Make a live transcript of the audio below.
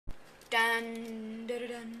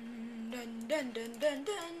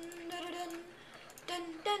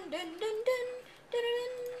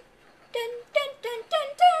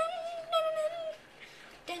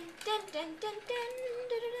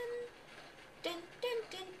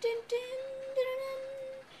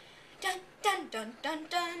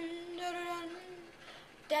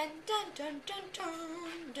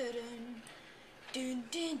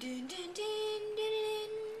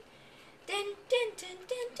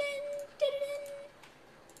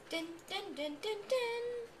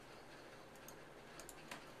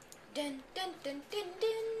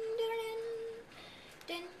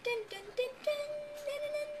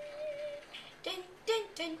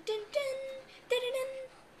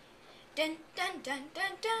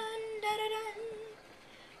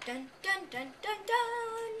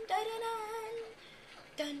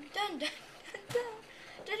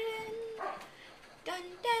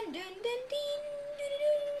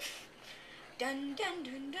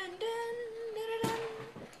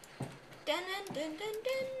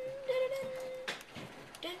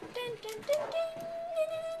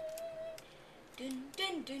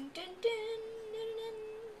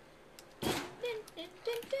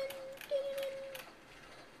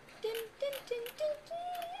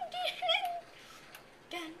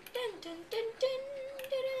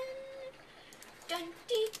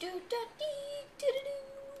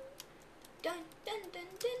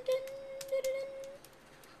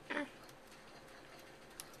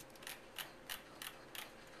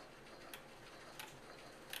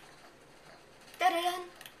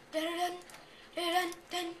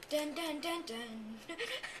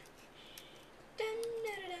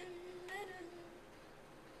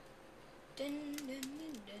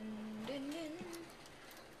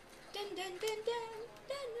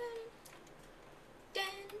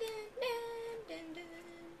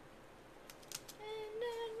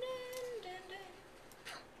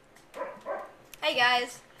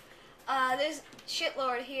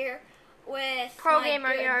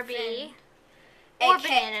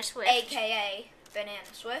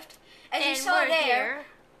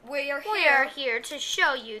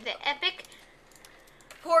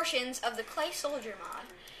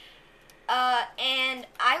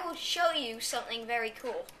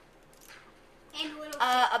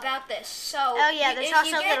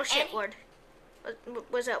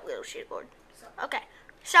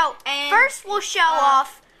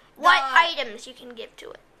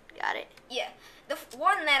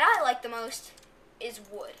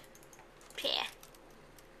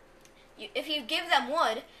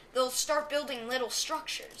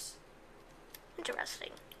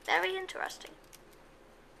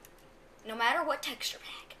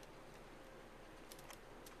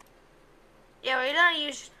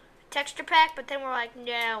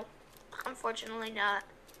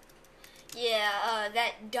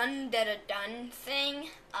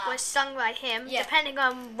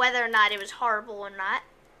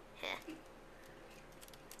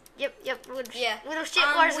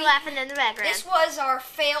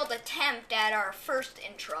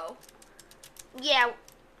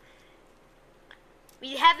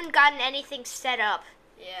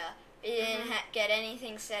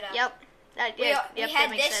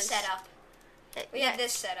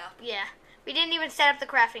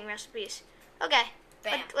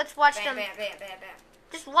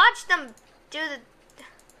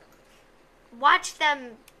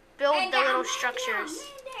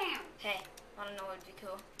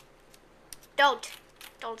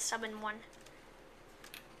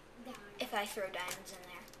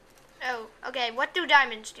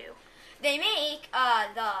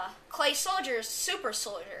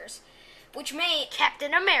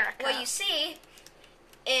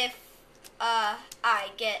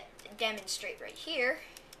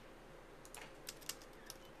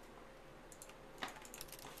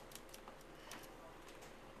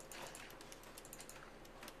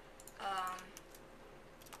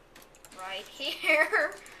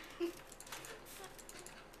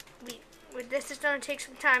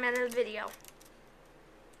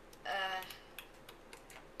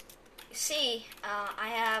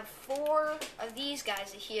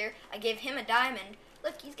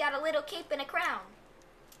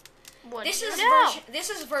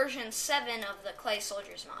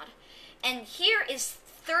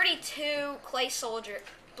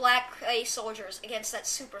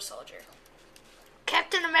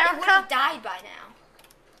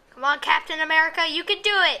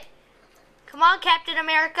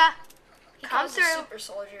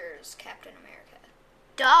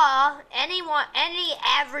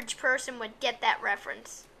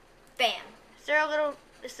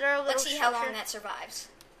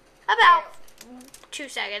About 2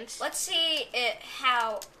 seconds. Let's see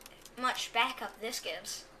how much backup this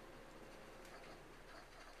gives.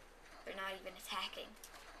 They're not even attacking.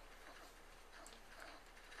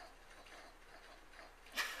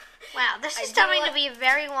 Wow, this is starting to be a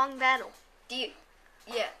very long battle.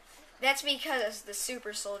 Yeah, that's because the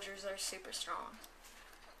super soldiers are super strong.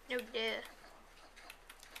 No duh.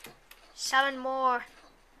 7 more.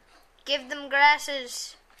 Give them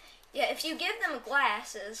glasses. Yeah, if you give them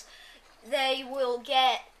glasses, they will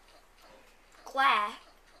get glass.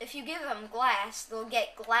 If you give them glass, they'll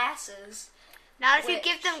get glasses. Not if you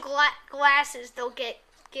give them glasses, they'll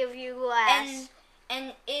give you glass.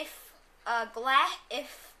 And if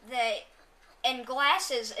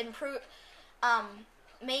glasses improve,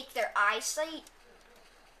 make their eyesight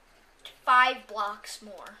 5 blocks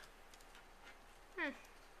more.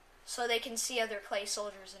 So they can see other clay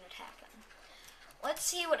soldiers and attack them. Let's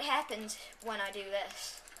see what happens when I do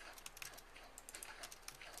this.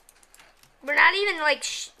 We're not even like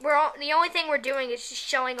the only thing we're doing is just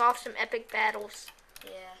showing off some epic battles.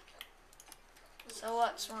 Yeah. So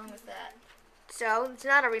what's wrong with that? So it's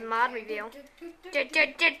not a mod review. That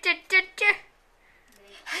guy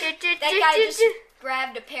just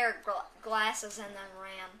grabbed a pair of glasses and then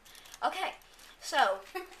ran. Okay. So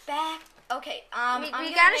back. Okay.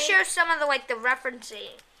 We gotta show some of the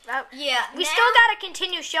referencing. Yeah. We still gotta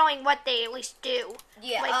continue showing what they at least do.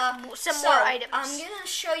 Yeah. Some more items. I'm gonna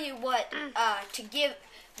show you what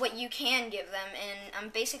what you can give them, and I'm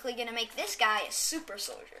basically gonna make this guy a super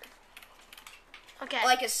soldier. Okay.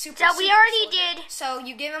 Like a super. So we already did. So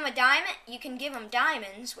you give him a diamond. You can give him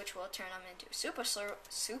diamonds, which will turn him into a super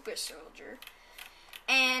soldier.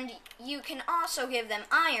 And you can also give them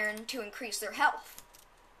iron to increase their health,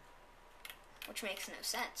 which makes no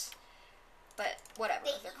sense. But whatever,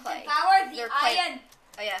 they're clay. Devour the they're clay. iron.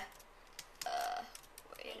 Oh yeah.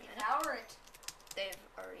 Wait a minute. Devour it. They've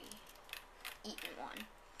already eaten one.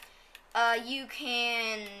 You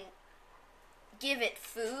can give it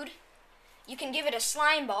food. You can give it a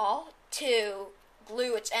slime ball to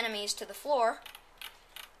glue its enemies to the floor.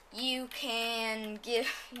 You can give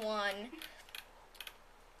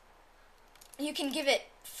You can give it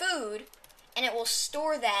food, and it will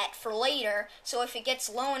store that for later, so if it gets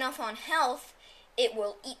low enough on health, it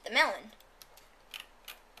will eat the melon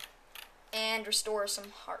and restore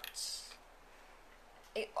some hearts.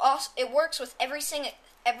 It works with everything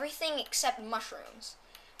except mushrooms.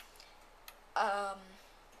 I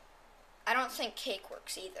don't think cake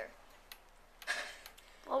works either.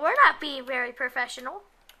 Well, we're not being very professional.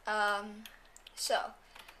 So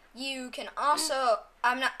you can also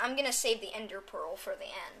I'm gonna save the ender pearl for the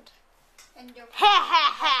end. Ha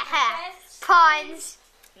ha ha ha! Puns.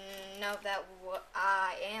 No,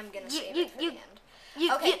 I am gonna save it for the end.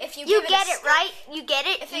 If you get it right, you get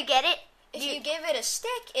it. If you get it. If you give it a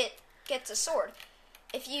stick, it gets a sword.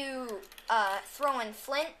 If you throw in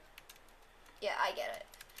flint, yeah, I get it.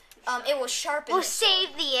 It will sharpen. We'll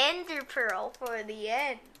save the ender pearl for the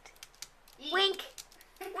end. Wink,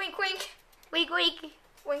 wink, wink, wink, wink,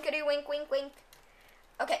 winkety, wink, wink, wink.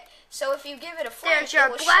 Okay, so if you give it a flint, it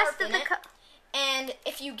will sharpen it. And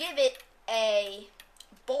if you give it a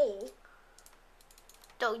bowl,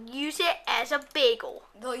 they'll use it as a bagel.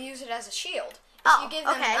 They'll use it as a shield. If you give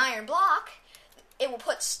them an iron block, it will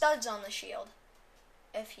put studs on the shield.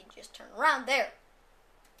 If you just turn around there.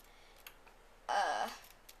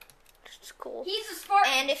 It's cool. He's a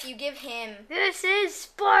Spartan. And if you give him... This is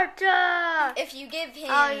Sparta! If you give him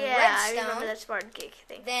redstone, I remember that Spartan cake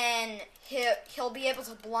thing. Then he'll be able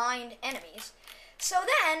to blind enemies. So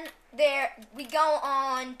then we go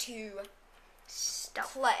on to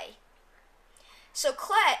clay. So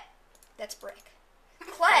clay, that's brick.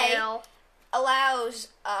 Clay allows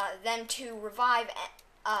them to revive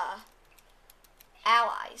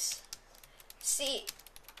allies. See,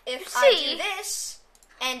 if I do this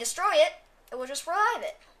and destroy it, it will just revive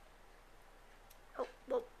it. Oh,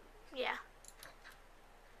 well, yeah.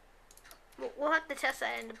 We'll have to test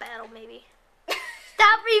that in the battle, maybe.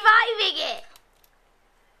 Stop reviving it!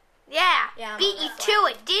 Yeah, beat you to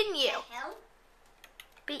it, didn't you? What the hell?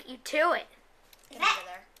 Beat you to it. Get out of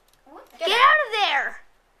there. Get out of there!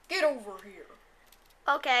 Get over here.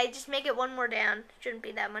 Okay, just make it one more down. Shouldn't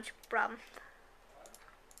be that much problem.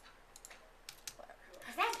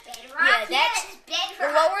 That's bedrock. Yeah, that's bedrock. The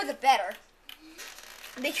lower the better.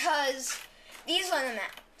 Because these are the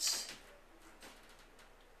mounts.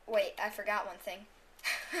 Wait, I forgot one thing.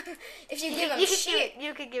 If you give him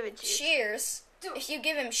you could give it shears. If you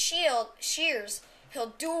give him shears,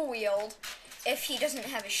 he'll dual wield if he doesn't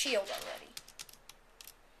have a shield already.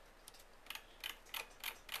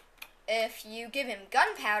 if you give him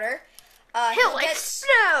gunpowder, he'll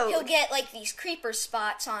explode. He'll get like these creeper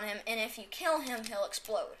spots on him, and if you kill him, he'll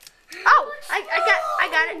explode. Oh,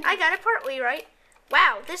 I got it partly right.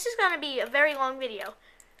 Wow, this is gonna be a very long video.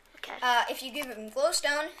 Okay. If you give him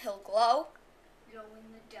glowstone, he'll glow. Glow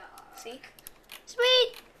in the dark. See?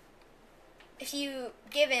 Sweet. If you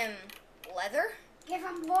give him leather, Give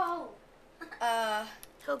him wool.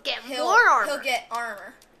 He'll get more armor. He'll get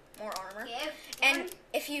armor. More armor. And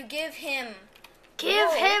if you give him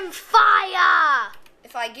Give him fire.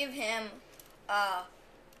 If I give him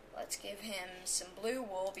let's give him some blue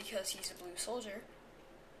wool because he's a blue soldier.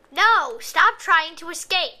 No, stop trying to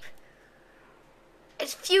escape.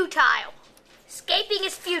 It's futile. Escaping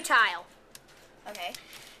is futile. Okay.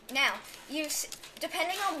 Now,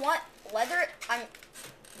 depending on what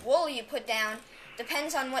wool you put down,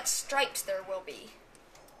 depends on what stripes there will be.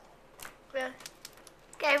 Yeah.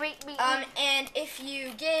 Okay, and if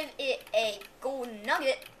you give it a golden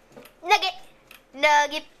nugget, nugget,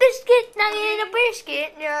 biscuit, nugget, a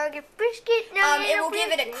biscuit, nugget, biscuit, nugget, it will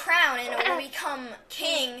give it a crown and it will become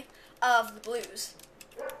king of the blues.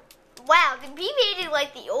 Wow, we made it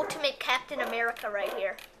like the ultimate Captain America right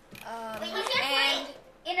here. But you can't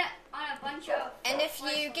put it on a bunch of... And if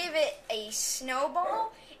you give it a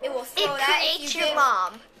snowball, it will throw it that. It creates your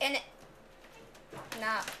mom. And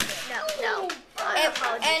No.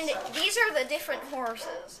 And these are the different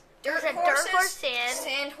horses. Dirt horse,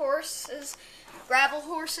 sand horses, gravel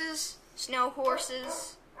horses, snow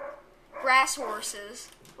horses, grass horses,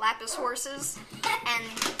 lapis horses, and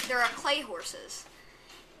there are clay horses.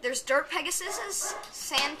 There's dirt Pegasuses,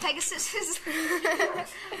 sand Pegasuses,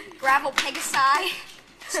 gravel Pegasi,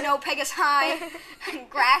 snow Pegasi,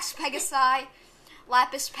 grass Pegasi,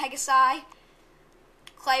 lapis Pegasi,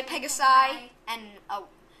 clay Pegasi, and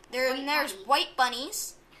there's white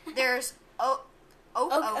bunnies. There's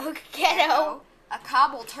ghetto, a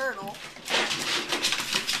cobble turtle.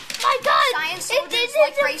 My God! Science soldiers,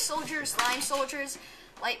 like gray soldiers, slime soldiers.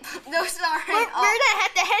 Like, those are... We're gonna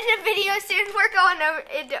have to end the video soon. We're going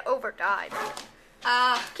into overtime.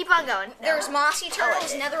 Keep on going. There's mossy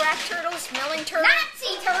turtles, netherrack turtles, melon turtles.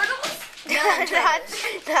 Nazi turtles! Melon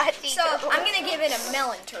turtles. Nazi So, turtles. I'm gonna give it a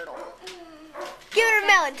melon turtle. Give it a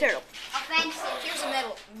melon turtle. Offensive. Here's a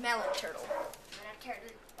melon turtle.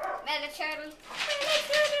 Meta turtle.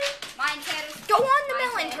 Mine turtle. Go on the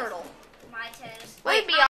melon turtle. My turtle. Wait,